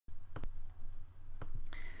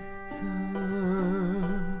So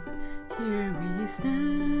here we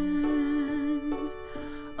stand,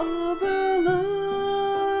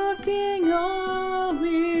 overlooking all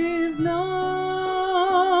we've known.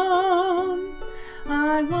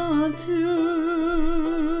 I want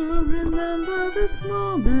to remember this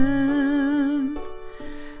moment,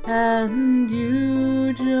 and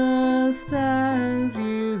you just as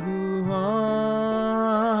you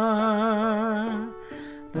are.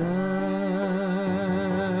 The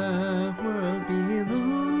world below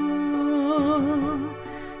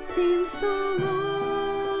seems so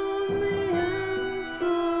lonely and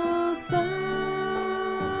so sad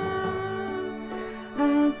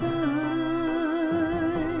as I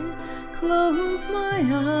close my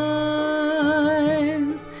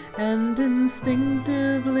eyes, and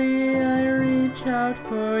instinctively I reach out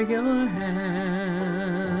for your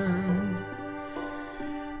hand.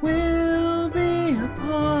 We'll be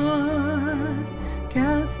apart,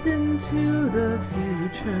 cast into the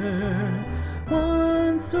future.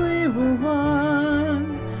 Once we were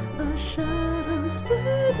one, a shadow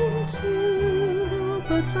split in two.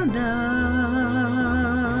 But for now,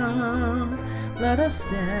 let us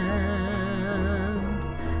stand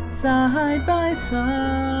side by side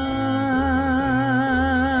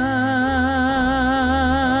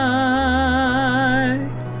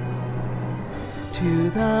to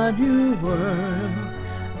the new world.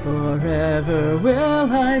 Forever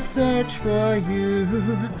will I search for you,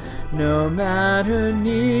 no matter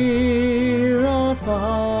near or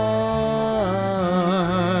far.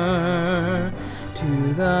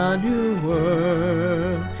 To the new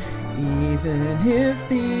world, even if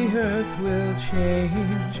the earth will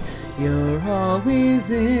change, you're always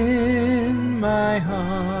in my heart.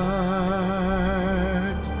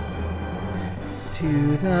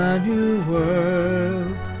 To the new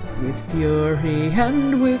world, with fury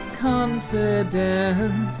and with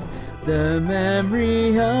confidence, the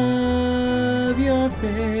memory of your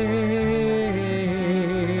face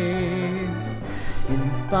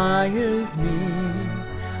inspires me.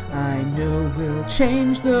 I know we'll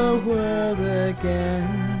change the world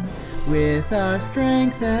again with our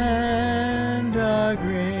strength and our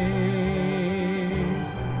grace.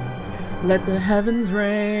 Let the heavens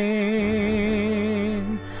rain,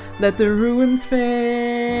 let the ruins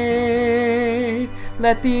fade,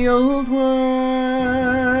 let the old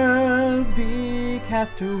world be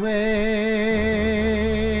cast away.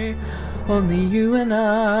 Only you and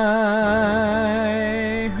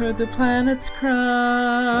I heard the planets cry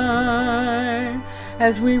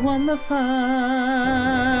as we won the fight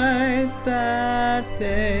that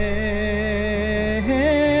day.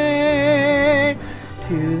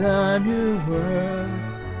 To the new world,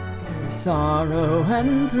 through sorrow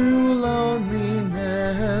and through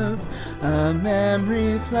loneliness, a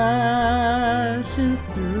memory flashes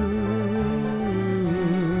through.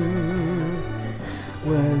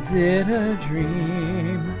 Was it a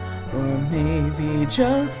dream, or maybe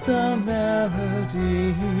just a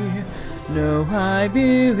melody? No, I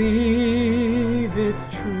believe it's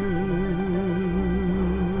true.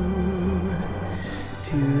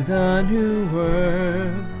 To the new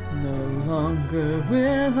world, no longer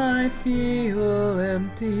will I feel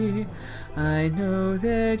empty. I know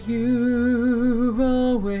that you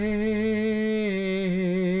will wait.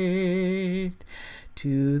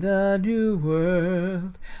 To the new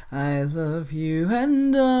world, I love you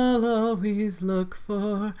and I'll always look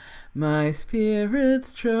for my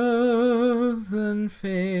spirit's chosen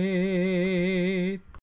fate.